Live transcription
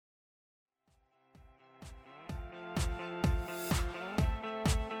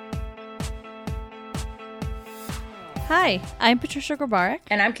Hi, I'm Patricia Grabarek.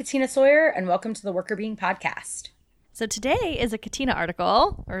 And I'm Katina Sawyer, and welcome to the Worker Beeing Podcast. So today is a Katina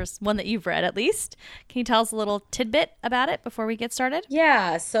article, or one that you've read at least. Can you tell us a little tidbit about it before we get started?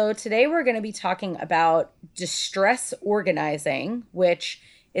 Yeah, so today we're going to be talking about distress organizing, which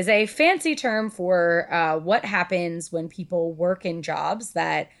is a fancy term for what happens when people work in jobs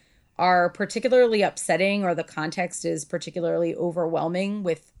that are particularly upsetting or the context is particularly overwhelming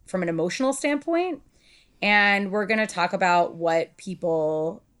from an emotional standpoint. And we're going to talk about what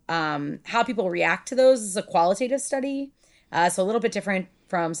people, how people react to those as a qualitative study. So a little bit different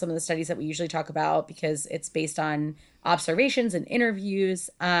from some of the studies that we usually talk about because it's based on observations and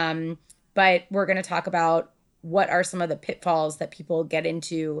interviews. But we're going to talk about what are some of the pitfalls that people get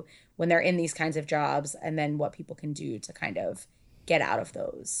into when they're in these kinds of jobs, and then what people can do to kind of get out of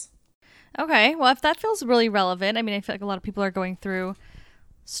those. Okay, well, if that feels really relevant, I mean, I feel like a lot of people are going through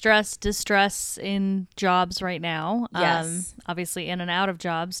stress, distress in jobs right now. Yes. Obviously in and out of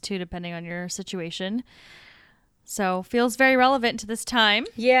jobs too, depending on your situation. So feels very relevant to this time.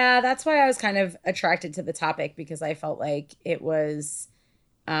 Yeah, that's why I was kind of attracted to the topic, because I felt like it was,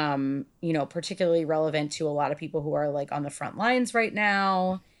 particularly relevant to a lot of people who are like on the front lines right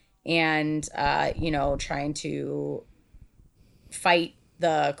now and, trying to fight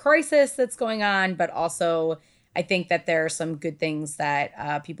the crisis that's going on, but also I think that there are some good things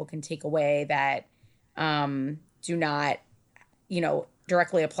that people can take away that do not,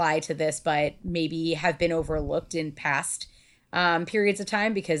 directly apply to this, but maybe have been overlooked in past periods of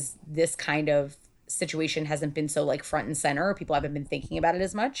time because this kind of situation hasn't been so like front and center. People haven't been thinking about it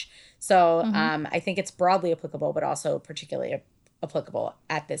as much. So I think it's broadly applicable, but also particularly applicable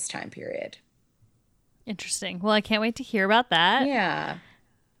at this time period. Interesting. Well, I can't wait to hear about that. Yeah.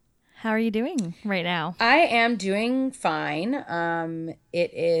 How are you doing right now? I am doing fine.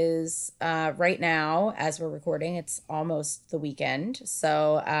 It is right now, as we're recording, it's almost the weekend.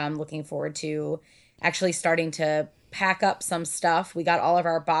 So I'm looking forward to actually starting to pack up some stuff. We got all of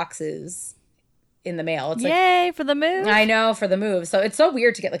our boxes in the mail. It's Yay, for the move. I know, for the move. So it's so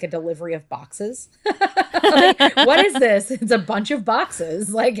weird to get like a delivery of boxes. Like, what is this? It's a bunch of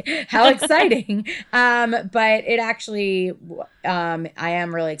boxes. Like, how exciting. But it actually, I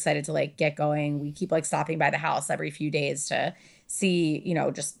am really excited to like get going. We keep like stopping by the house every few days to see,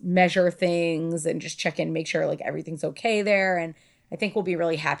 just measure things and just check in, make sure like everything's okay there. And I think we'll be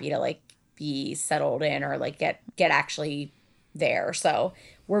really happy to like be settled in or like get actually there. So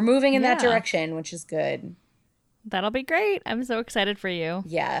we're moving in that direction, which is good. That'll be great. I'm so excited for you.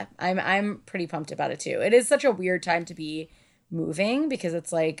 Yeah, I'm pretty pumped about it too. It is such a weird time to be moving because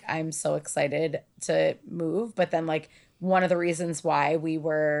it's like I'm so excited to move, but then like one of the reasons why we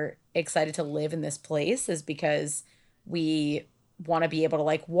were excited to live in this place is because we want to be able to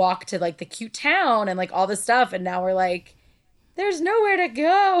like walk to like the cute town and like all this stuff, and now we're like, there's nowhere to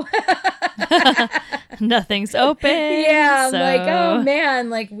go. Nothing's open. Yeah, I'm like, oh man,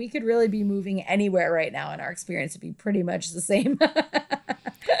 like we could really be moving anywhere right now and our experience would be pretty much the same.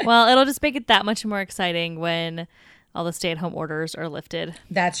 Well, it'll just make it that much more exciting when all the stay-at-home orders are lifted.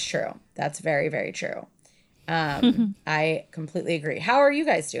 That's true. That's very, very true. I completely agree. How are you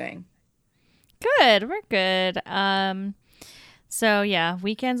guys doing? Good. We're good. So yeah,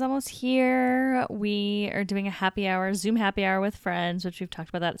 weekend's almost here. We are doing a Zoom happy hour with friends, which we've talked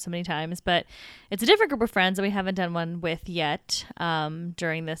about that so many times, but it's a different group of friends that we haven't done one with yet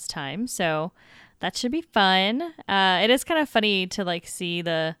during this time. So that should be fun. It is kind of funny to like see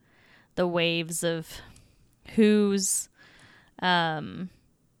the waves of who's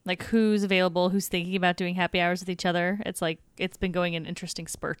available, who's thinking about doing happy hours with each other. It's like, it's been going in interesting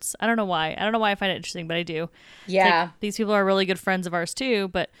spurts. I don't know why I find it interesting, but I do. Yeah. Like, these people are really good friends of ours too,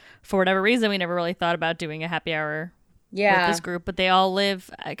 but for whatever reason, we never really thought about doing a happy hour with this group, but they all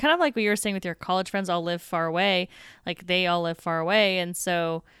live kind of like what you were saying with your college friends, all live far away. Like they all live far away. And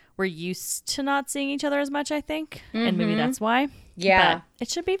so we're used to not seeing each other as much, I think. Mm-hmm. And maybe that's why. Yeah. But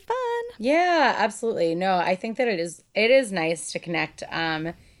it should be fun. Yeah, absolutely. No, I think that it is nice to connect.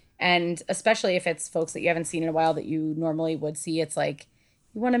 And especially if it's folks that you haven't seen in a while that you normally would see, it's like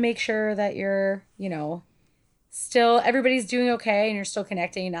you want to make sure that you're, still everybody's doing okay and you're still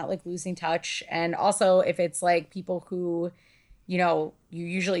connecting, not like losing touch. And also if it's like people who, you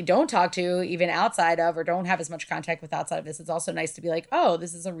usually don't talk to even outside of or don't have as much contact with outside of this, it's also nice to be like, oh,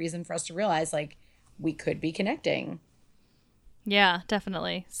 this is a reason for us to realize like we could be connecting. Yeah,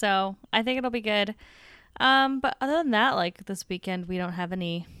 definitely. So I think it'll be good. But other than that, like this weekend, we don't have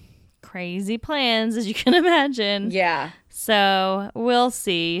any crazy plans, as you can imagine. Yeah. So we'll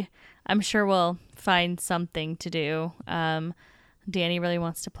see. I'm sure we'll find something to do. Danny really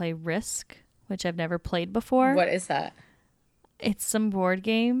wants to play Risk which I've never played before. What is that? It's some board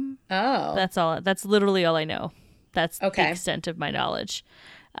game. Oh. That's all. That's literally all I know. That's the Okay. extent of my knowledge.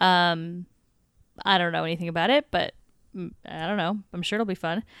 I don't know anything about it, but I don't know. I'm sure it'll be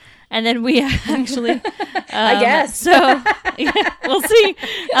fun. And then we actually, I guess. So yeah, we'll see.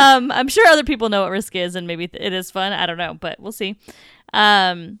 I'm sure other people know what Risk is, and maybe it is fun. I don't know, but we'll see.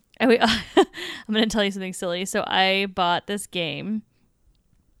 And I'm going to tell you something silly. So I bought this game,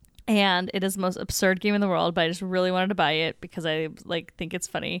 and it is the most absurd game in the world, but I just really wanted to buy it because I think it's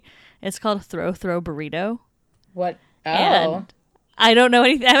funny. It's called Throw Burrito. What? Oh. And I don't know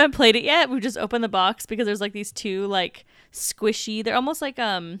anything. I haven't played it yet. We just opened the box because there's like these two like squishy. They're almost like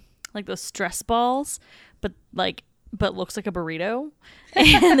those stress balls, but looks like a burrito.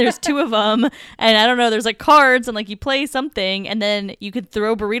 And there's two of them. And I don't know. There's like cards and like you play something and then you could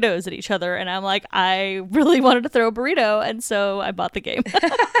throw burritos at each other. And I'm like, I really wanted to throw a burrito, and so I bought the game.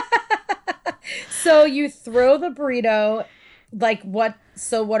 So you throw the burrito. Like what?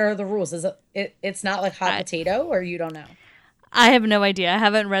 So what are the rules? Is it's not like hot potato, or you don't know? I have no idea. I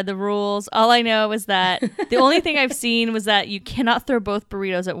haven't read the rules. All I know is that the only thing I've seen was that you cannot throw both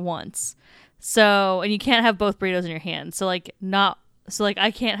burritos at once. So, and you can't have both burritos in your hand. So I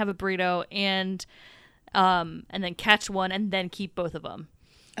can't have a burrito and then catch one and then keep both of them.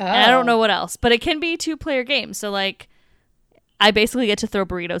 Oh. And I don't know what else, but it can be 2-player games. So like I basically get to throw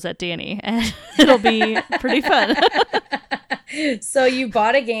burritos at Danny, and it'll be pretty fun. So you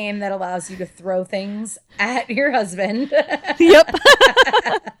bought a game that allows you to throw things at your husband. Yep.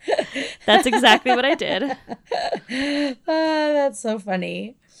 That's exactly what I did. That's so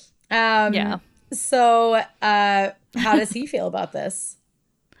funny. Yeah. So how does he feel about this?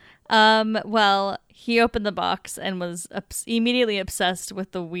 Well, he opened the box and was immediately obsessed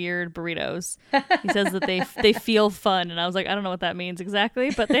with the weird burritos. He says that they feel fun, and I was like, I don't know what that means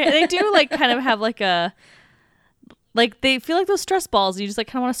exactly, but they do like kind of have like a they feel like those stress balls. You just like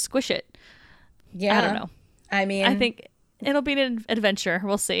kind of want to squish it. Yeah, I don't know. I mean, I think it'll be an adventure.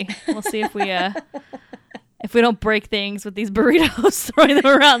 We'll see. We'll see if we don't break things with these burritos, throwing them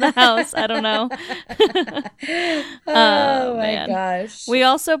around the house. I don't know. Oh my gosh. We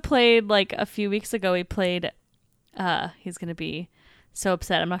also played like a few weeks ago. We played. He's gonna be so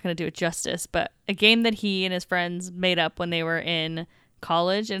upset. I'm not gonna do it justice, but a game that he and his friends made up when they were in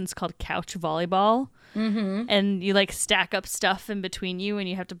college, and it's called Couch Volleyball. Mm-hmm. And you like stack up stuff in between you, and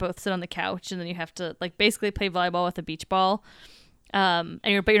you have to both sit on the couch, and then you have to like basically play volleyball with a beach ball. But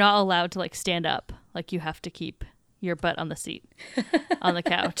you're not allowed to like stand up. Like you have to keep your butt on the seat on the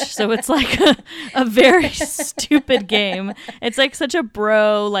couch. So it's like a very stupid game. It's like such a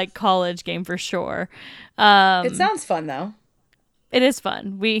bro like college game for sure. It sounds fun though. It is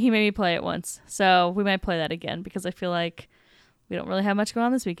fun. He made me play it once, so we might play that again because I feel like we don't really have much going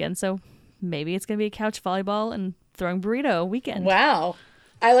on this weekend. So maybe it's gonna be a couch volleyball and throwing burrito weekend. Wow,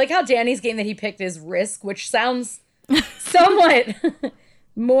 I like how Danny's game that he picked is Risk, which sounds somewhat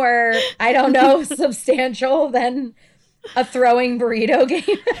more, I don't know, substantial than a throwing burrito game.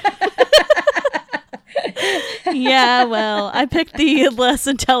 Yeah, well, I picked the less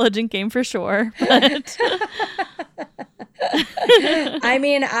intelligent game for sure. But I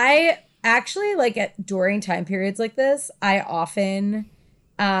mean, I actually like during time periods like this, I often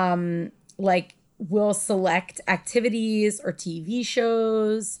will select activities or TV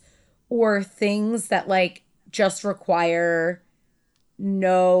shows or things that like just require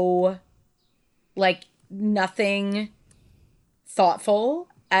nothing thoughtful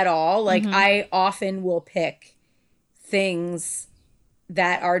at all. Like I often will pick things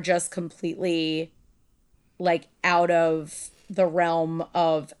that are just completely like out of the realm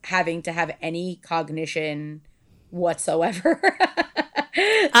of having to have any cognition whatsoever.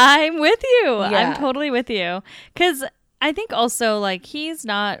 I'm with you. Yeah. I'm totally with you. Because I think also like he's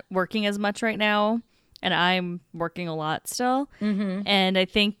not working as much right now, and I'm working a lot still. Mm-hmm. And I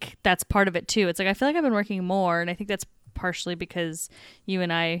think that's part of it too. It's like I feel like I've been working more, and I think that's partially because you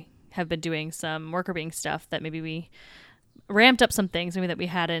and I have been doing some worker being stuff that maybe we ramped up some things maybe that we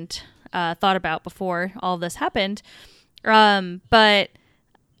hadn't thought about before all of this happened. But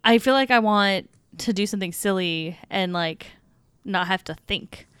I feel like I want to do something silly and like not have to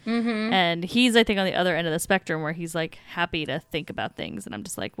think. Mm-hmm. And he's, I think, on the other end of the spectrum where he's like happy to think about things, and I'm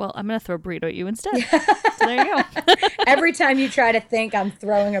just like, well, I'm gonna throw a burrito at you instead. So there you go. Every time you try to think, I'm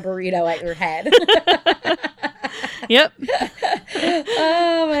throwing a burrito at your head. Yep.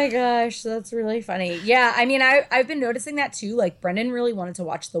 Oh my gosh, that's really funny. Yeah, I mean, I've been noticing that too. Like Brendan really wanted to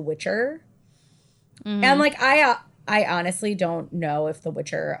watch The Witcher, and like I honestly don't know if The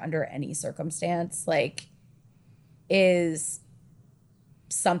Witcher under any circumstance like is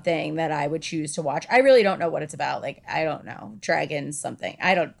something that I would choose to watch. I really don't know what it's about. Like, I don't know. Dragons something.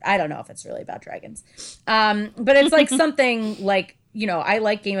 I don't know if it's really about dragons. But it's like something like, you know, I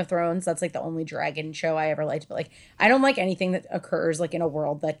like Game of Thrones. That's like the only dragon show I ever liked. But like, I don't like anything that occurs like in a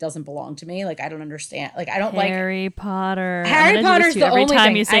world that doesn't belong to me. Like, I don't understand. Like, I don't like Harry Potter. Harry Potter's the every only time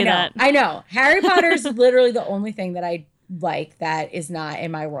thing. you say I know. that. I know. Harry Potter's literally the only thing that I like that is not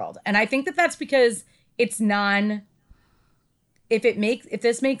in my world. And I think that that's because it's if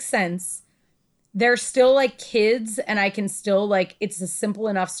this makes sense, they're still like kids, and I can still like, it's a simple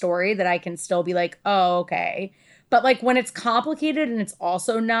enough story that I can still be like, oh, okay. But like when it's complicated and it's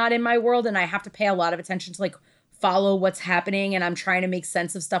also not in my world, and I have to pay a lot of attention to like follow what's happening, and I'm trying to make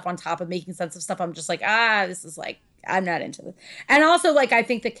sense of stuff on top of making sense of stuff, I'm just like, this is like, I'm not into this. And also, like, I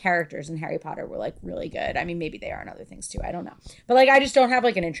think the characters in Harry Potter were like really good. I mean, maybe they are in other things too. I don't know. But like, I just don't have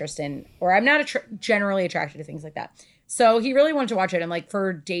like an interest in, or I'm not generally attracted to things like that. So he really wanted to watch it. And like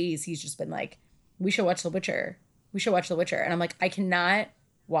for days, he's just been like, we should watch The Witcher. We should watch The Witcher. And I'm like, I cannot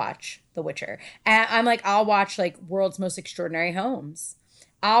watch The Witcher. And I'm like, I'll watch like World's Most Extraordinary Homes.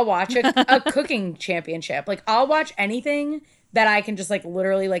 I'll watch a cooking championship. Like, I'll watch anything that I can just like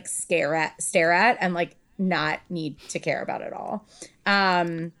literally like stare at and like not need to care about at all.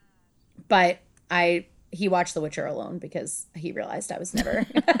 But he watched The Witcher alone because he realized I was never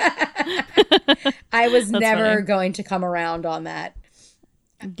never going to come around on that.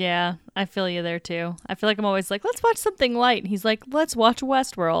 Yeah, I feel you there too. I feel like I'm always like, let's watch something light. And he's like, let's watch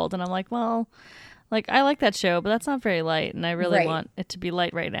Westworld. And I'm like, well, like, I like that show, but that's not very light. And I really want it to be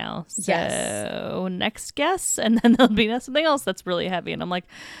light right now. So next guess. And then there'll be something else that's really heavy. And I'm like,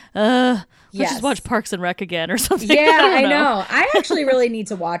 let's just watch Parks and Rec again or something. Yeah, I know. I actually really need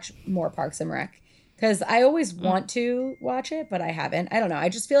to watch more Parks and Rec because I always want to watch it, but I haven't. I don't know. I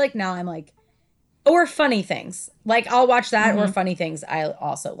just feel like now I'm like, or Funny Things. Like, I'll watch that, or Funny Things I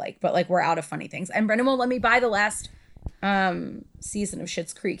also like. But, like, we're out of Funny Things. And Brendan won't let me buy the last season of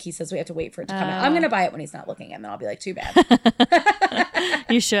Schitt's Creek. He says we have to wait for it to come out. I'm going to buy it when he's not looking, and then I'll be like, too bad.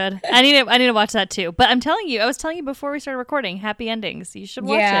 You should. I need to watch that, too. But I'm telling you, I was telling you before we started recording, Happy Endings. You should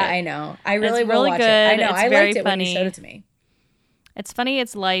watch it. Yeah, I know. I really will watch good. it. I know. It's I very liked it funny. when you showed it to me. It's funny.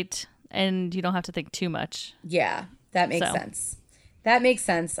 It's light, and you don't have to think too much. Yeah, that makes sense. That makes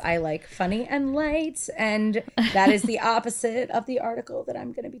sense. I like funny and light, and that is the opposite of the article that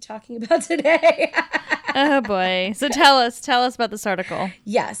I'm going to be talking about today. Oh boy. So tell us about this article.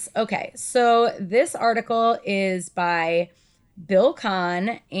 Yes. Okay. So this article is by Bill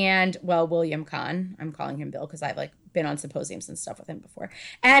Kahn and, well, William Kahn. I'm calling him Bill because I've like been on symposiums and stuff with him before.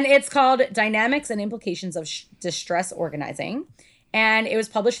 And it's called Dynamics and Implications of Distress Organizing. And it was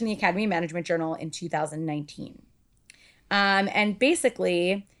published in the Academy Management Journal in 2019. And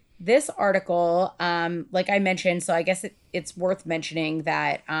basically, this article, like I mentioned, so I guess it's worth mentioning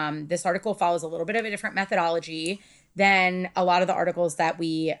that this article follows a little bit of a different methodology than a lot of the articles that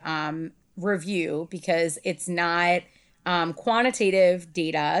we review, because it's not quantitative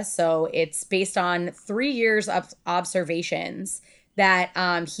data. So it's based on 3 years of observations that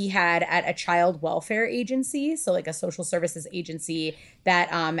he had at a child welfare agency, so like a social services agency that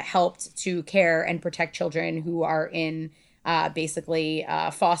helped to care and protect children who are in basically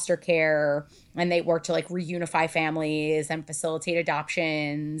foster care, and they work to like reunify families and facilitate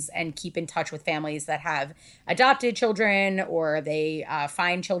adoptions and keep in touch with families that have adopted children, or they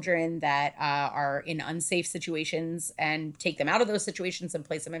find children that are in unsafe situations and take them out of those situations and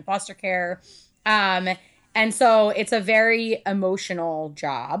place them in foster care. And so it's a very emotional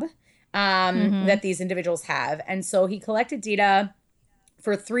job that these individuals have. And so he collected data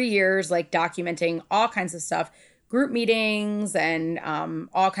for 3 years, like documenting all kinds of stuff, group meetings and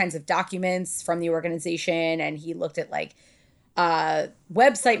all kinds of documents from the organization. And he looked at like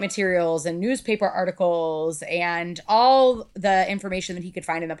website materials and newspaper articles and all the information that he could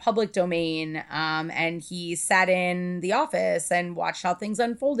find in the public domain. And he sat in the office and watched how things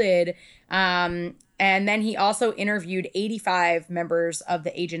unfolded. And then he also interviewed 85 members of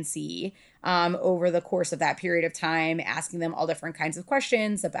the agency over the course of that period of time, asking them all different kinds of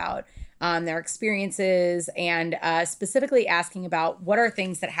questions about their experiences, and specifically asking about what are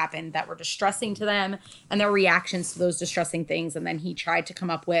things that happened that were distressing to them and their reactions to those distressing things. And then he tried to come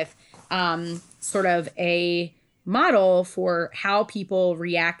up with sort of a model for how people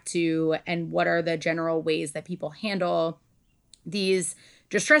react to and what are the general ways that people handle these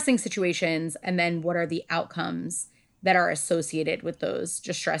distressing situations, and then what are the outcomes that are associated with those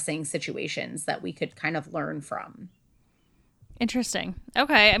distressing situations that we could kind of learn from. Interesting.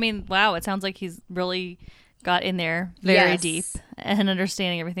 Okay. I mean, wow. It sounds like he's really got in there very Yes. deep and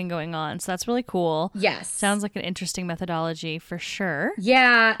understanding everything going on. So that's really cool. Yes. Sounds like an interesting methodology for sure.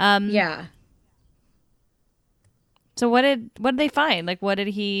 Yeah. Um, Yeah. So what did they find? Like what did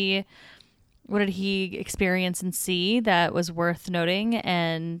he experience and see that was worth noting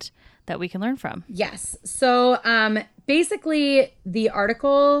and that we can learn from? Yes. So basically, the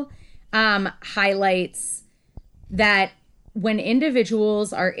article highlights that when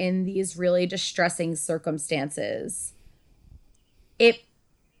individuals are in these really distressing circumstances, it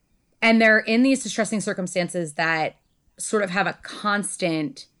and they're in these distressing circumstances that sort of have a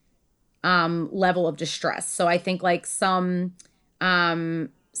constant level of distress. So I think like some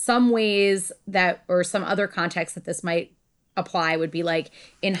ways that or some other contexts that this might apply would be like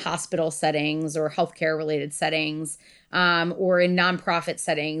in hospital settings or healthcare related settings, or in nonprofit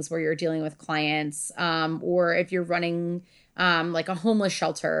settings where you're dealing with clients, or if you're running like a homeless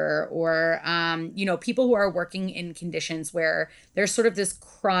shelter, or people who are working in conditions where there's sort of this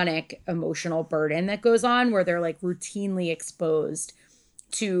chronic emotional burden that goes on, where they're like routinely exposed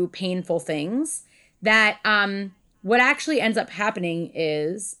to painful things. That what actually ends up happening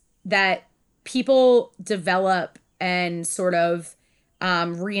is that people develop and sort of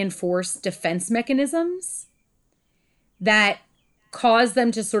reinforce defense mechanisms that cause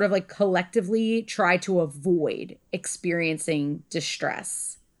them to sort of like collectively try to avoid experiencing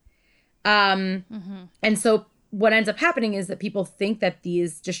distress. And so what ends up happening is that people think that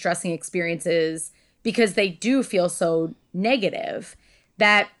these distressing experiences, because they do feel so negative,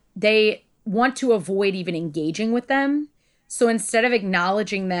 that they want to avoid even engaging with them. So instead of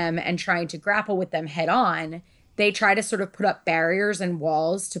acknowledging them and trying to grapple with them head on, they try to sort of put up barriers and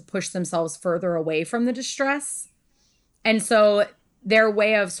walls to push themselves further away from the distress. And so their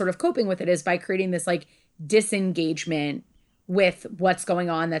way of sort of coping with it is by creating this like disengagement with what's going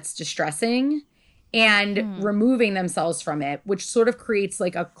on that's distressing and removing themselves from it, which sort of creates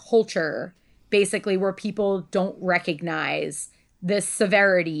like a culture basically where people don't recognize the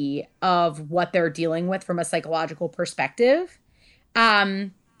severity of what they're dealing with from a psychological perspective.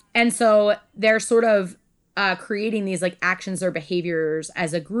 And so they're sort of creating these like actions or behaviors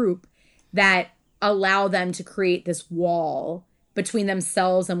as a group that allow them to create this wall between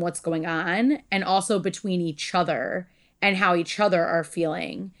themselves and what's going on, and also between each other and how each other are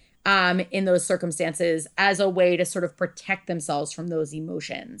feeling in those circumstances, as a way to sort of protect themselves from those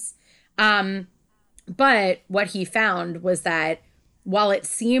emotions. But what he found was that while it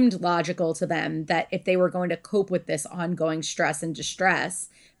seemed logical to them that if they were going to cope with this ongoing stress and distress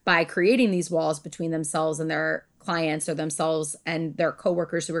by creating these walls between themselves and their clients, or themselves and their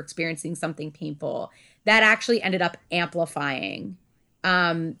coworkers who were experiencing something painful, that actually ended up amplifying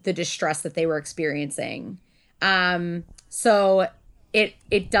the distress that they were experiencing. So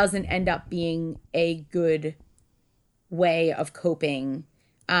it doesn't end up being a good way of coping,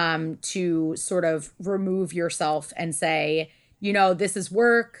 to sort of remove yourself and say, this is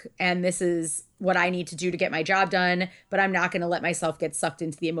work and this is what I need to do to get my job done, but I'm not going to let myself get sucked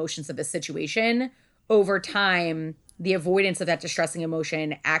into the emotions of this situation. Over time, the avoidance of that distressing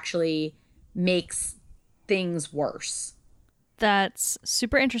emotion actually makes things worse. That's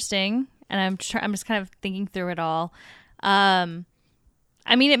super interesting, and I'm just kind of thinking through it all. I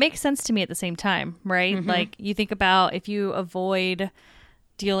mean, it makes sense to me at the same time, right? Mm-hmm. Like, you think about if you avoid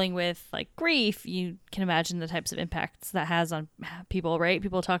dealing with like grief, you can imagine the types of impacts that has on people, right?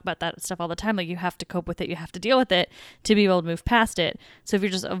 People talk about that stuff all the time. Like, you have to cope with it, you have to deal with it to be able to move past it. So if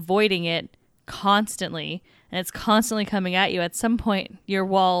you're just avoiding it constantly and it's constantly coming at you, at some point your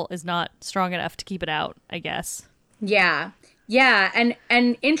wall is not strong enough to keep it out, I guess. Yeah. And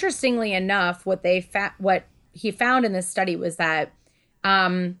interestingly enough, what he found in this study was that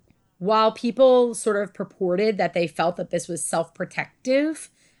while people sort of purported that they felt that this was self-protective,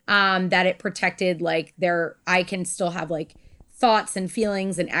 that it protected like I can still have like thoughts and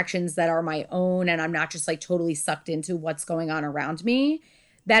feelings and actions that are my own, and I'm not just like totally sucked into what's going on around me,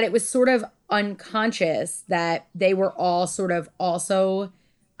 that it was sort of unconscious that they were all sort of also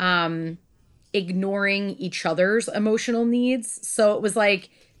ignoring each other's emotional needs. So it was like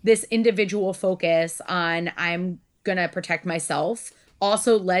this individual focus on I'm gonna protect myself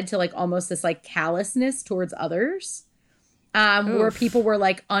also led to like almost this like callousness towards others, where people were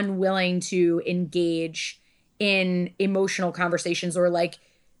like unwilling to engage in emotional conversations or like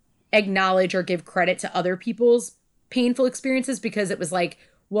acknowledge or give credit to other people's painful experiences, because it was like,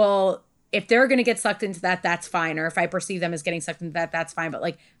 well, if they're going to get sucked into that, that's fine. Or if I perceive them as getting sucked into that, that's fine. But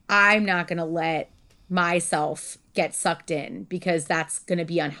like, I'm not going to let myself get sucked in because that's going to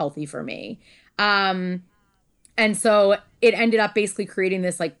be unhealthy for me. And so it ended up basically creating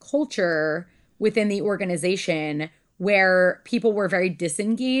this like culture within the organization where people were very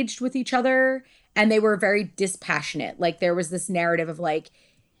disengaged with each other and they were very dispassionate. Like there was this narrative of like,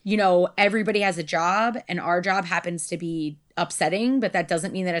 you know, everybody has a job and our job happens to be upsetting, but that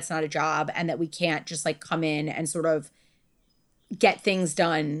doesn't mean that it's not a job and that we can't just like come in and sort of get things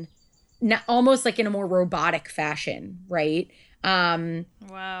done, not, almost like in a more robotic fashion, right?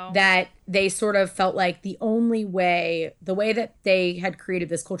 Wow. That they sort of felt like the way that they had created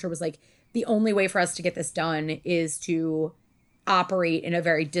this culture was like, the only way for us to get this done is to operate in a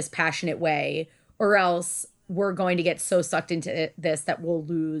very dispassionate way, or else we're going to get so sucked into this that we'll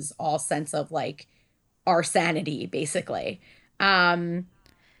lose all sense of like our sanity, basically.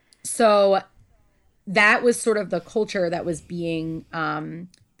 So that was sort of the culture that was being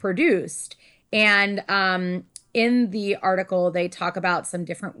produced. And in the article, they talk about some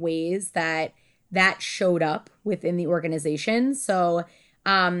different ways that showed up within the organization. So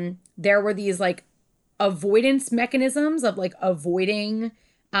there were these like avoidance mechanisms of like avoiding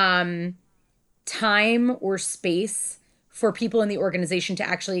time or space for people in the organization to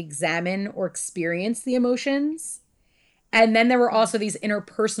actually examine or experience the emotions. And then there were also these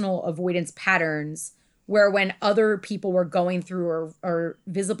interpersonal avoidance patterns where when other people were going through or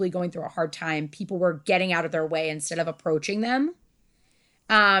visibly going through a hard time, people were getting out of their way instead of approaching them.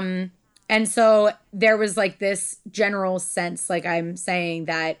 And so there was like this general sense, like I'm saying,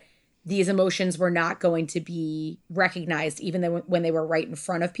 that these emotions were not going to be recognized even when they were right in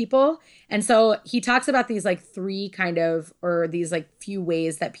front of people. And so he talks about these like three kind of, or these like few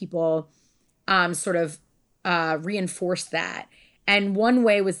ways that people sort of reinforce that. And one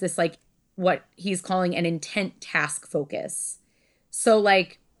way was this like what he's calling an intent task focus. So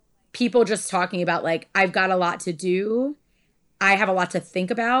like people just talking about like, I've got a lot to do. I have a lot to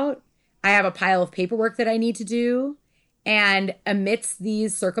think about. I have a pile of paperwork that I need to do. And amidst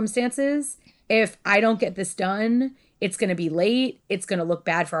these circumstances, if I don't get this done, it's going to be late. It's going to look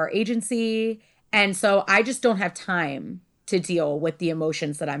bad for our agency. And so I just don't have time to deal with the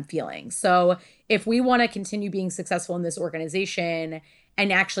emotions that I'm feeling. So if we want to continue being successful in this organization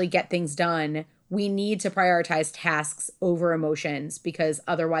and actually get things done, we need to prioritize tasks over emotions because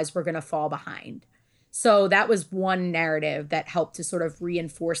otherwise we're going to fall behind. So that was one narrative that helped to sort of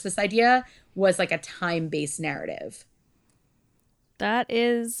reinforce this idea, was like a time-based narrative. That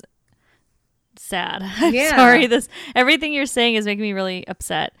is sad. Yeah. Sorry. Everything you're saying is making me really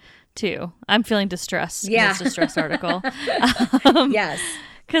upset too. I'm feeling distressed. Yeah. In this distress article. Yes.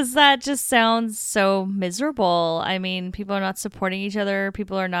 Because that just sounds so miserable. I mean, people are not supporting each other.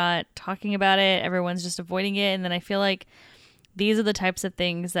 People are not talking about it. Everyone's just avoiding it. And then I feel like these are the types of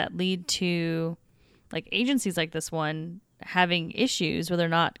things that lead to like agencies like this one having issues where they're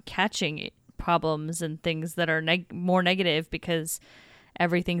not catching problems and things that are more negative because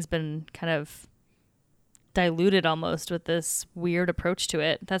everything's been kind of diluted almost with this weird approach to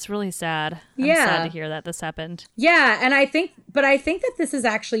it. That's really sad. I'm sad to hear that this happened. Yeah. And I think that this is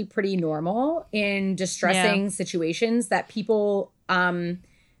actually pretty normal in distressing situations, that people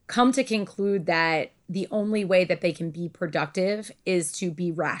come to conclude that the only way that they can be productive is to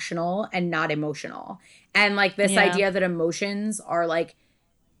be rational and not emotional. And like this idea that emotions are like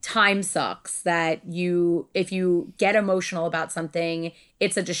time sucks, that if you get emotional about something,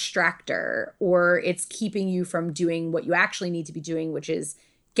 it's a distractor or it's keeping you from doing what you actually need to be doing, which is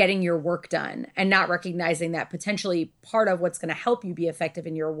getting your work done, and not recognizing that potentially part of what's going to help you be effective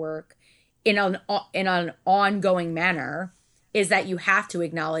in your work in an ongoing manner is that you have to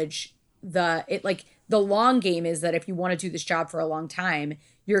acknowledge the long game is that if you want to do this job for a long time,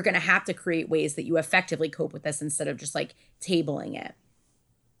 you're going to have to create ways that you effectively cope with this instead of just like tabling it.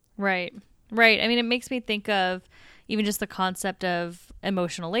 Right. I mean, it makes me think of even just the concept of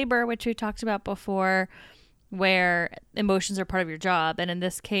emotional labor, which we talked about before, where emotions are part of your job. And in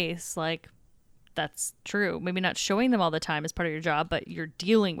this case, like, that's true. Maybe not showing them all the time is part of your job, but you're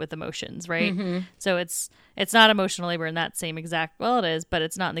dealing with emotions, right? Mm-hmm. So it's not emotional labor in that same exact, well, it is, but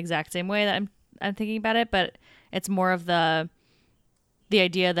it's not in the exact same way that I'm thinking about it. But it's more of the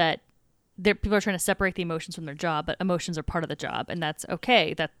idea that people are trying to separate the emotions from their job, but emotions are part of the job, and that's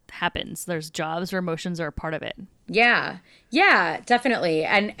okay. That happens. There's jobs where emotions are a part of it. Yeah, definitely.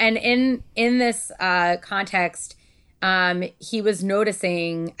 And in this context, he was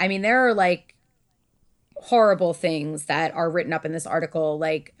noticing, I mean, there are like horrible things that are written up in this article,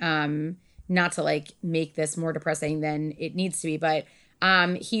 like not to like make this more depressing than it needs to be, but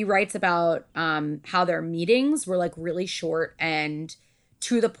he writes about how their meetings were like really short and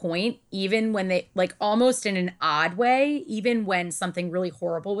to the point, even when they, like, almost in an odd way, even when something really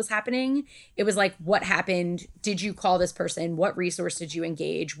horrible was happening, it was like, what happened? Did you call this person? What resource did you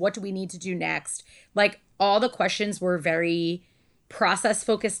engage? What do we need to do next? Like, all the questions were very process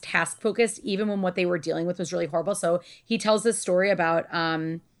focused, task focused, even when what they were dealing with was really horrible. So he tells this story about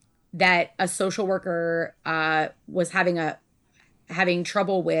that a social worker was having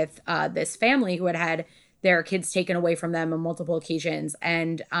trouble with this family who had their kids taken away from them on multiple occasions.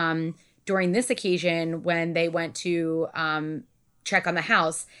 And during this occasion, when they went to check on the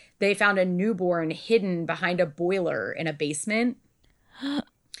house, they found a newborn hidden behind a boiler in a basement.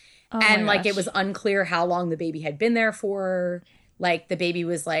 And like, it was unclear how long the baby had been there for. Like, the baby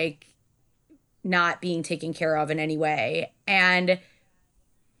was like not being taken care of in any way. And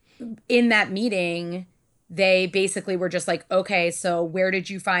in that meeting, they basically were just like, okay, so where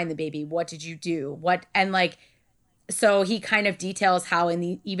did you find the baby? What did you do? And like, so he kind of details how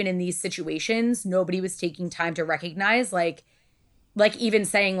even in these situations, nobody was taking time to recognize, like even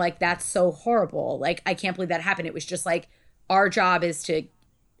saying like, that's so horrible. Like, I can't believe that happened. It was just like, our job is to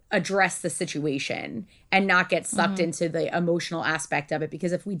address the situation and not get sucked into the emotional aspect of it.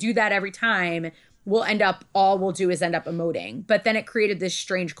 Because if we do that every time, all we'll do is end up emoting. But then it created this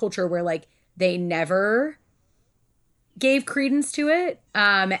strange culture where like, they never gave credence to it.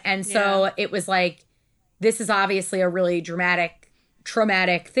 And so it was like, this is obviously a really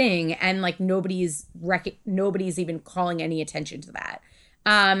traumatic thing. And like, nobody's even calling any attention to that.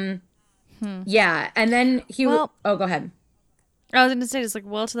 Yeah. And then go ahead. I was going to say, just like,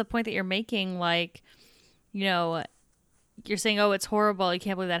 well, to the point that you're making, like, you know, you're saying, oh, it's horrible, you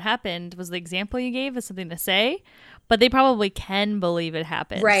can't believe that happened, was the example you gave is something to say, but they probably can believe it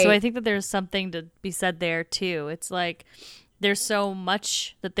happened. Right. So I think that there's something to be said there too. It's like, there's so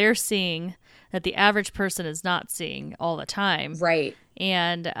much that they're seeing that the average person is not seeing all the time. Right.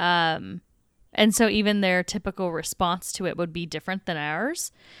 And so even their typical response to it would be different than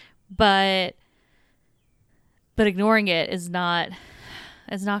ours, but ignoring it is not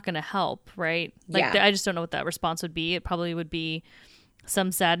going to help, right? Like, I just don't know what that response would be. It probably would be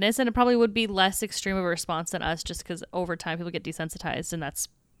some sadness, and it probably would be less extreme of a response than us, just because over time people get desensitized, and that's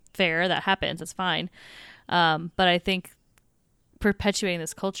fair. That happens. That's fine. But I think perpetuating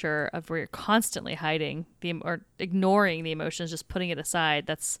this culture of where you're constantly hiding or ignoring the emotions, just putting it aside,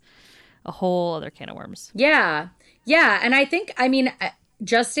 that's a whole other can of worms. Yeah. Yeah. And I think, I mean,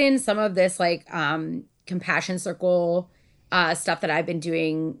 just in some of this, like, compassion circle stuff that I've been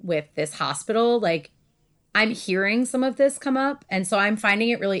doing with this hospital, like, I'm hearing some of this come up. And so I'm finding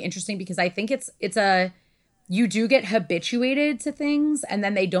it really interesting because I think you do get habituated to things and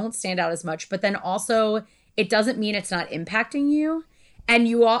then they don't stand out as much, but then also it doesn't mean it's not impacting you. And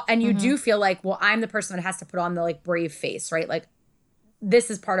you do feel like, well, I'm the person that has to put on the like brave face, right? Like,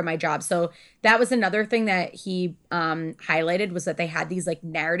 this is part of my job. So that was another thing that he highlighted, was that they had these like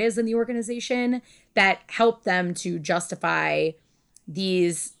narratives in the organization that helped them to justify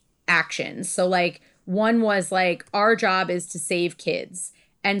these actions. So like, one was like, our job is to save kids.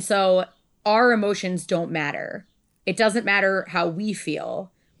 And so our emotions don't matter. It doesn't matter how we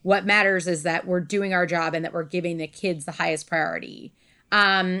feel. What matters is that we're doing our job and that we're giving the kids the highest priority.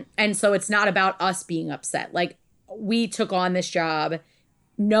 And so it's not about us being upset. Like, we took on this job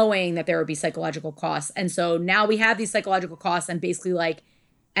knowing that there would be psychological costs. And so now we have these psychological costs and basically like,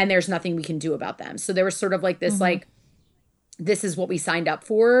 and there's nothing we can do about them. So there was sort of like this, like, this is what we signed up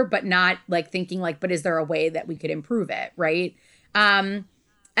for, but not like thinking like, but is there a way that we could improve it? Right. And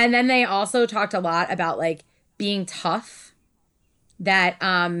then they also talked a lot about like being tough, that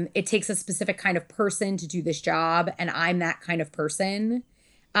it takes a specific kind of person to do this job. And I'm that kind of person.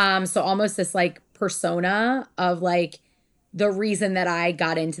 So almost this like persona of like, the reason that I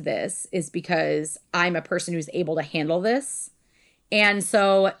got into this is because I'm a person who's able to handle this. And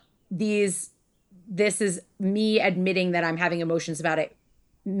so this is me admitting that I'm having emotions about it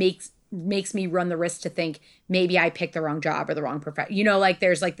makes me run the risk to think maybe I picked the wrong job or the wrong profession. You know, like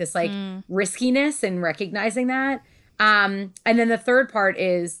there's like this like riskiness in recognizing that. And then the third part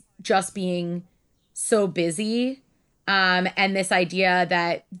is just being so busy. And this idea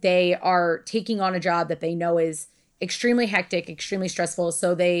that they are taking on a job that they know is extremely hectic, extremely stressful.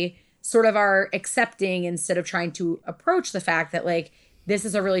 So they sort of are accepting instead of trying to approach the fact that like, this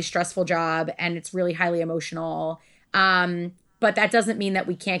is a really stressful job and it's really highly emotional. But that doesn't mean that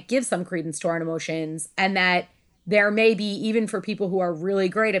we can't give some credence to our emotions, and that there may be, even for people who are really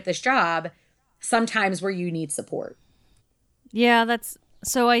great at this job, sometimes where you need support. Yeah,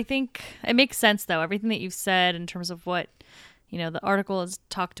 so I think it makes sense though. Everything that you've said in terms of what, you know, the article has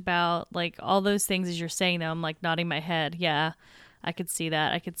talked about, like all those things as you're saying though, I'm like nodding my head. Yeah. I could see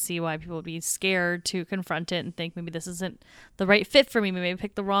that. I could see why people would be scared to confront it and think maybe this isn't the right fit for me. Maybe I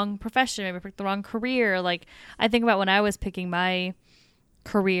picked the wrong profession. Maybe I picked the wrong career. Like, I think about when I was picking my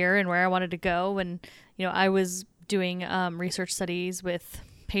career and where I wanted to go. And, I was doing research studies with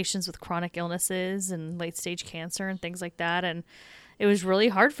patients with chronic illnesses and late stage cancer and things like that. And it was really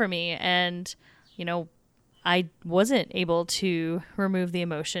hard for me. And, I wasn't able to remove the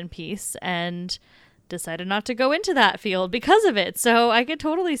emotion piece and decided not to go into that field because of it. So I could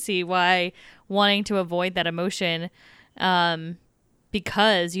totally see why wanting to avoid that emotion,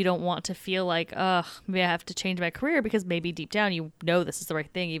 because you don't want to feel like, maybe I have to change my career, because maybe deep down you know this is the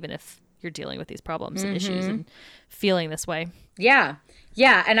right thing, even if you're dealing with these problems and issues and feeling this way. Yeah.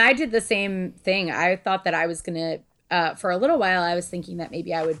 Yeah. And I did the same thing. I thought that I was going to, for a little while, I was thinking that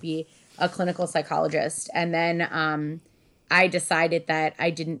maybe I would be a clinical psychologist. And then I decided that I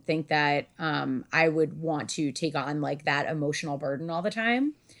didn't think that I would want to take on like that emotional burden all the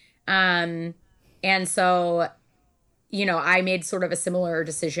time. And so, I made sort of a similar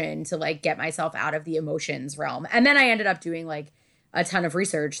decision to like get myself out of the emotions realm. And then I ended up doing like a ton of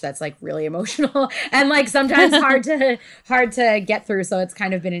research that's like really emotional and like sometimes hard to get through. So it's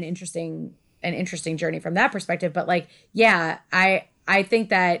kind of been an interesting journey from that perspective. But like, yeah, I think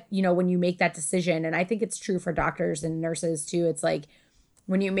that, when you make that decision, and I think it's true for doctors and nurses too, it's like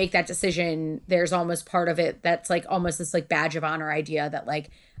when you make that decision, there's almost part of it that's like almost this like badge of honor idea that like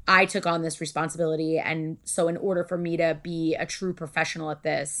I took on this responsibility. And so in order for me to be a true professional at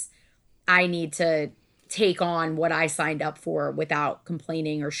this, I need to take on what I signed up for without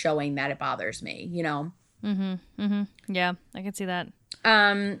complaining or showing that it bothers me, Yeah, I can see that.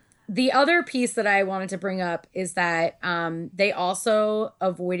 The other piece that I wanted to bring up is that they also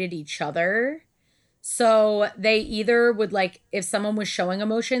avoided each other. So they either would like, if someone was showing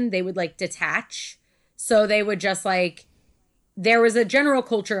emotion, they would like detach. So they would just like, there was a general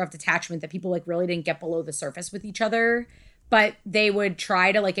culture of detachment that people like really didn't get below the surface with each other, but they would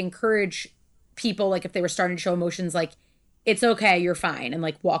try to like encourage people, like if they were starting to show emotions, like, it's okay, you're fine, and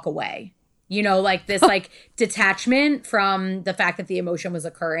like walk away. Like this like detachment from the fact that the emotion was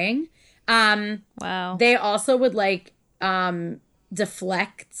occurring. Wow. They also would like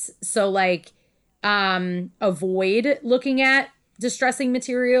deflect. So like avoid looking at distressing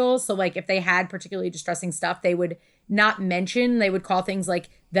material. So like if they had particularly distressing stuff, they would not mention, they would call things like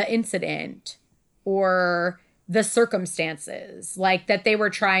the incident or the circumstances, like that they were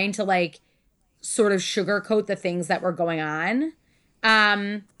trying to like sort of sugarcoat the things that were going on.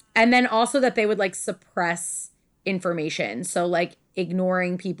 And then also that they would like suppress information. So like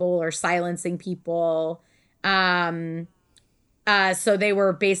ignoring people or silencing people. So they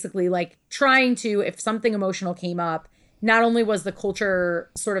were basically like trying to, if something emotional came up, not only was the culture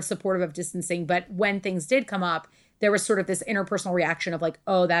sort of supportive of distancing, but when things did come up, there was sort of this interpersonal reaction of like,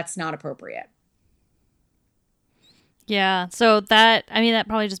 oh, that's not appropriate. Yeah. So that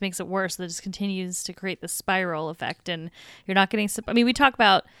probably just makes it worse. That just continues to create the spiral effect, and you're not getting, we talk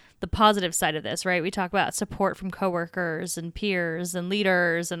about the positive side of this, right? We talk about support from coworkers and peers and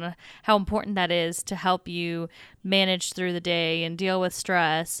leaders and how important that is to help you manage through the day and deal with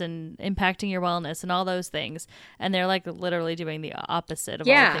stress and impacting your wellness and all those things. And they're like literally doing the opposite of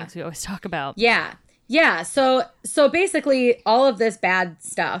all the things we always talk about. Yeah. Yeah. So basically all of this bad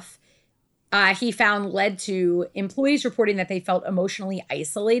stuff, he found led to employees reporting that they felt emotionally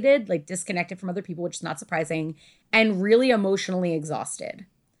isolated, like disconnected from other people, which is not surprising, and really emotionally exhausted.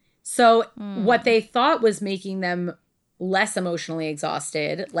 So what they thought was making them less emotionally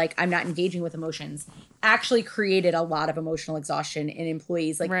exhausted, like I'm not engaging with emotions, actually created a lot of emotional exhaustion in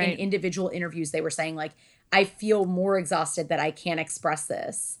employees. Like in individual interviews, they were saying like, I feel more exhausted that I can't express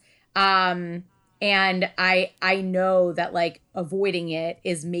this. And I know that like avoiding it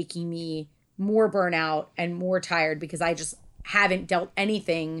is making me more burnout and more tired because I just haven't dealt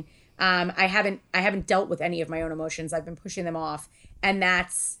anything. I haven't dealt with any of my own emotions. I've been pushing them off, and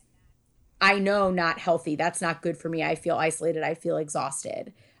that's, I know, not healthy. That's not good for me. I feel isolated. I feel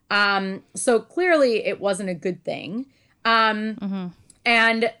exhausted. So clearly it wasn't a good thing.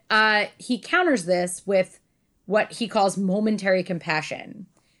 And he counters this with what he calls momentary compassion,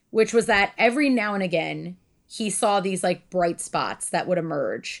 which was that every now and again he saw these like bright spots that would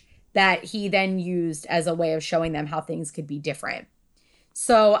emerge that he then used as a way of showing them how things could be different.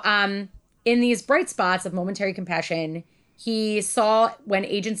 So in these bright spots of momentary compassion, he saw when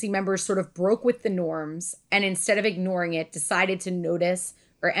agency members sort of broke with the norms and instead of ignoring it, decided to notice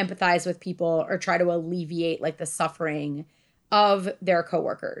or empathize with people or try to alleviate like the suffering of their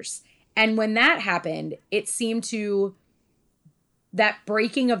coworkers. And when that happened, it seemed to, that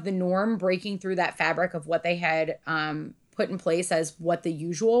breaking of the norm, breaking through that fabric of what they had put put in place as what the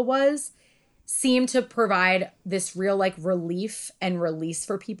usual was seemed to provide this real like relief and release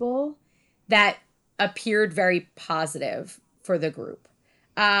for people that appeared very positive for the group.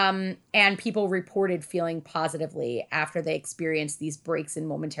 And people reported feeling positively after they experienced these breaks in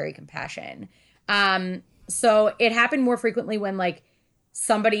momentary compassion. So it happened more frequently when like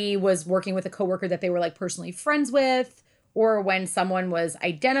somebody was working with a coworker that they were like personally friends with, or when someone was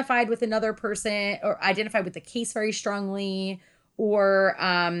identified with another person or identified with the case very strongly, or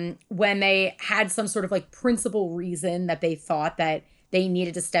when they had some sort of like principal reason that they thought that they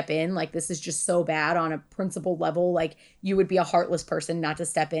needed to step in. Like, this is just so bad on a principle level. Like, you would be a heartless person not to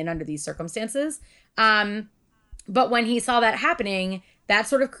step in under these circumstances. But when he saw that happening, that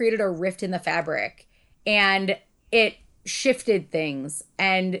sort of created a rift in the fabric, and it shifted things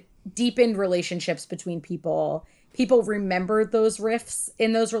and deepened relationships between people. People remembered those rifts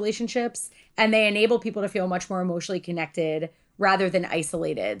in those relationships, and they enabled people to feel much more emotionally connected rather than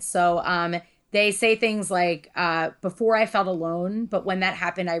isolated. So they say things like, before I felt alone, but when that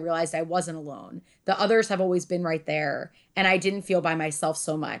happened, I realized I wasn't alone. The others have always been right there, and I didn't feel by myself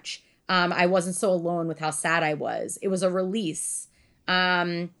so much. I wasn't so alone with how sad I was. It was a release,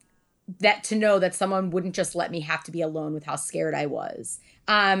 that to know that someone wouldn't just let me have to be alone with how scared I was.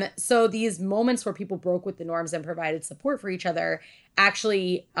 So these moments where people broke with the norms and provided support for each other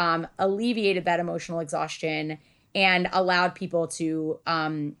actually alleviated that emotional exhaustion and allowed people to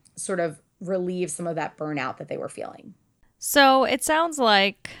sort of relieve some of that burnout that they were feeling. So it sounds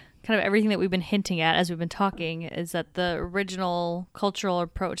like kind of everything that we've been hinting at as we've been talking is that the original cultural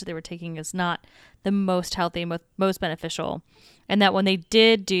approach that they were taking is not the most healthy, most beneficial. And that when they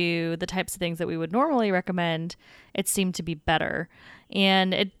did do the types of things that we would normally recommend, it seemed to be better.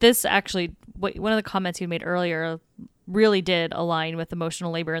 And this actually, one of the comments you made earlier really did align with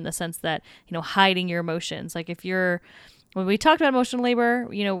emotional labor in the sense that, hiding your emotions. Like when we talked about emotional labor,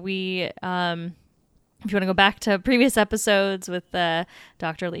 we, if you want to go back to previous episodes with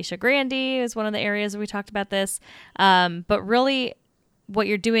Dr. Alicia Grandy, is one of the areas where we talked about this. But really what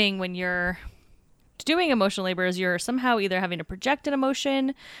you're doing when you're doing emotional labor is you're somehow either having to project an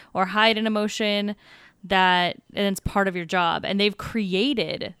emotion or hide an emotion and it's part of your job. And they've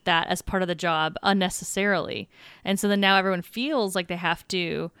created that as part of the job unnecessarily. And so then now everyone feels like they have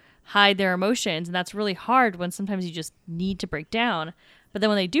to hide their emotions. And that's really hard when sometimes you just need to break down. But then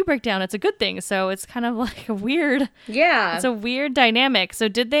when they do break down, it's a good thing. So it's kind of like it's a weird dynamic. So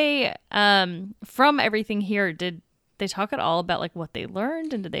did they, from everything here, did they talk at all about like what they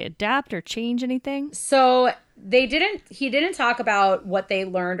learned, and did they adapt or change anything? So he didn't talk about what they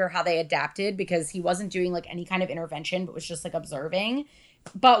learned or how they adapted, because he wasn't doing like any kind of intervention, but was just like observing.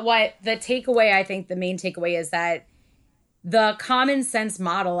 But what the takeaway, I think the main takeaway is that the common sense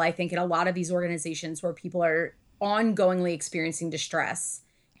model, I think in a lot of these organizations where people are ongoingly experiencing distress,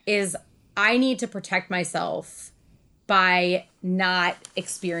 is I need to protect myself by not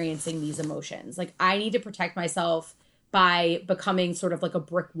experiencing these emotions. Like, I need to protect myself by becoming sort of like a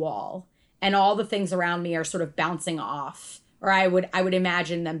brick wall, and all the things around me are sort of bouncing off, or I would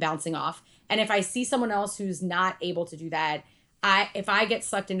imagine them bouncing off. And if I see someone else who's not able to do that, if I get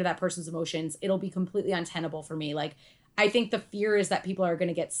sucked into that person's emotions, it'll be completely untenable for me. Like, I think the fear is that people are going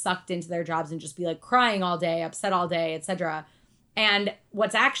to get sucked into their jobs and just be like crying all day, upset all day, etc. And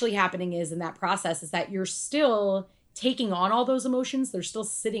what's actually happening is in that process is that you're still taking on all those emotions. They're still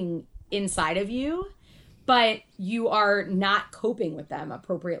sitting inside of you, but you are not coping with them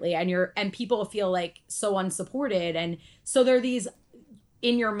appropriately. And people feel like so unsupported. And so there are these,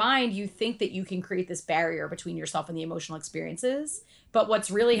 in your mind, you think that you can create this barrier between yourself and the emotional experiences. But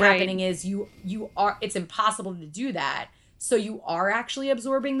what's really happening is it's impossible to do that. So you are actually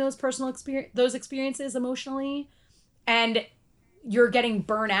absorbing those those experiences emotionally, and you're getting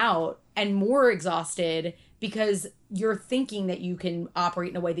burnt out and more exhausted because you're thinking that you can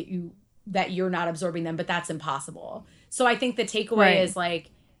operate in a way that you're not absorbing them, but that's impossible. So I think the takeaway is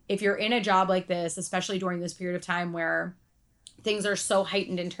like, if you're in a job like this, especially during this period of time where things are so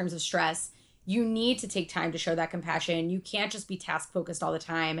heightened in terms of stress, you need to take time to show that compassion. You can't just be task focused all the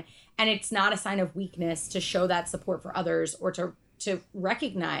time. And it's not a sign of weakness to show that support for others, or to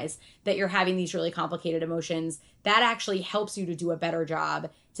recognize that you're having these really complicated emotions. That actually helps you to do a better job,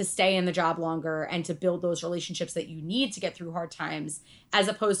 to stay in the job longer, and to build those relationships that you need to get through hard times, as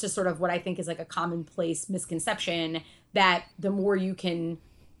opposed to sort of what I think is like a commonplace misconception that the more you can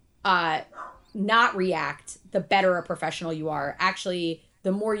not react, the better a professional you are. Actually,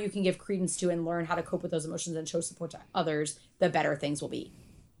 the more you can give credence to and learn how to cope with those emotions and show support to others, the better things will be.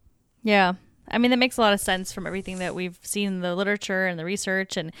 Yeah. I mean, that makes a lot of sense from everything that we've seen in the literature and the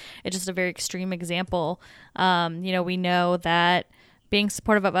research, and it's just a very extreme example. We know that being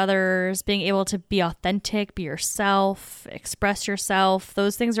supportive of others, being able to be authentic, be yourself, express yourself,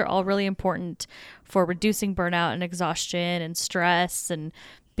 those things are all really important for reducing burnout and exhaustion and stress and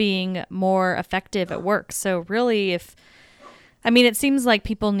being more effective at work. So really, it seems like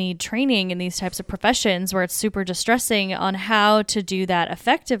people need training in these types of professions where it's super distressing on how to do that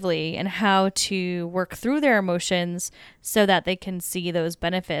effectively and how to work through their emotions so that they can see those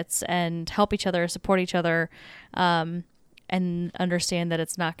benefits and help each other, support each other, and understand that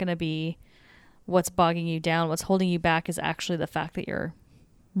it's not going to be what's bogging you down. What's holding you back is actually the fact that you're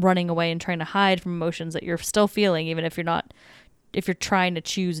running away and trying to hide from emotions that you're still feeling, even if you're trying to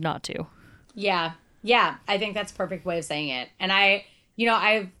choose not to. Yeah. Yeah. I think that's a perfect way of saying it. And I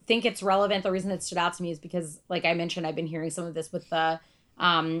think it's relevant. The reason it stood out to me is because, like I mentioned, I've been hearing some of this with the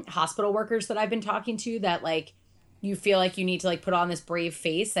hospital workers that I've been talking to, that like you feel like you need to like put on this brave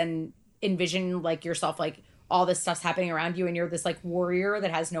face and envision like yourself, like all this stuff's happening around you and you're this like warrior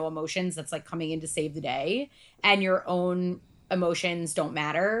that has no emotions that's like coming in to save the day, and your own emotions don't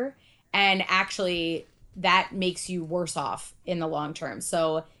matter. And actually that makes you worse off in the long term.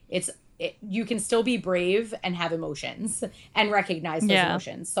 So you can still be brave and have emotions and recognize those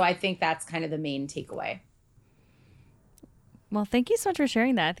emotions. So I think that's kind of the main takeaway. Well, thank you so much for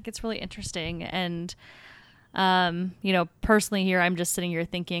sharing that. I think it's really interesting. And, personally here, I'm just sitting here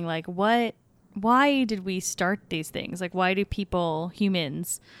thinking like, why did we start these things? Like, why do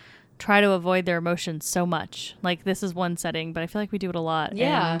humans try to avoid their emotions so much? Like, this is one setting, but I feel like we do it a lot.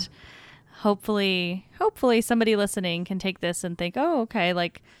 Yeah. And hopefully somebody listening can take this and think, oh, okay,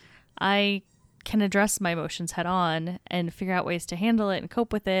 like I can address my emotions head on and figure out ways to handle it and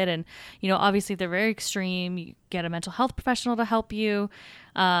cope with it. And, obviously if they're very extreme, you get a mental health professional to help you.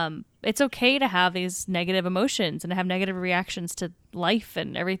 It's okay to have these negative emotions and have negative reactions to life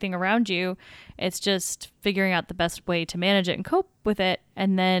and everything around you. It's just figuring out the best way to manage it and cope with it,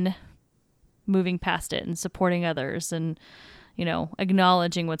 and then moving past it and supporting others and,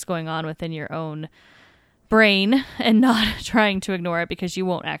 acknowledging what's going on within your own brain and not trying to ignore it, because you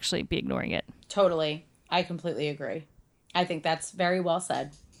won't actually be ignoring it. Totally. I completely agree. I think that's very well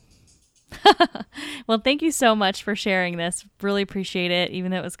said. Well, thank you so much for sharing this. Really appreciate it,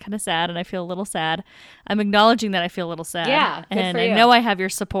 even though it was kind of sad and I feel a little sad. I'm acknowledging that I feel a little sad. Yeah, good and for you. I know I have your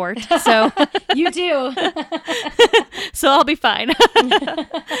support. So You do. So I'll be fine.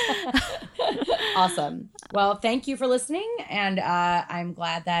 Awesome. Well, thank you for listening. And I'm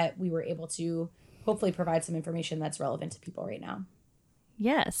glad that we were able to hopefully provide some information that's relevant to people right now.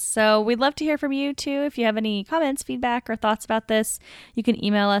 Yes. So we'd love to hear from you too. If you have any comments, feedback, or thoughts about this, you can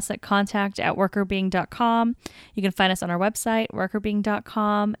email us at contact@workerbeing.com. You can find us on our website,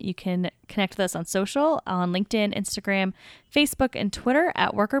 workerbeing.com. You can connect with us on social, on LinkedIn, Instagram, Facebook, and Twitter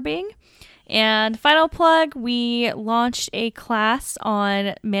 @workerbeing. And final plug, we launched a class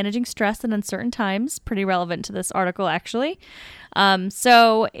on managing stress in uncertain times, pretty relevant to this article actually.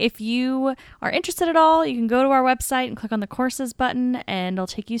 So if you are interested at all, you can go to our website and click on the courses button and it'll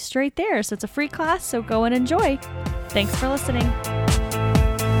take you straight there. So it's a free class, so go and enjoy. Thanks for listening.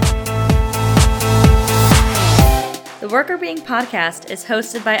 The Worker Being podcast is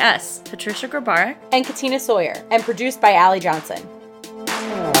hosted by us, Patricia Grabarek and Katina Sawyer, and produced by Allie Johnson.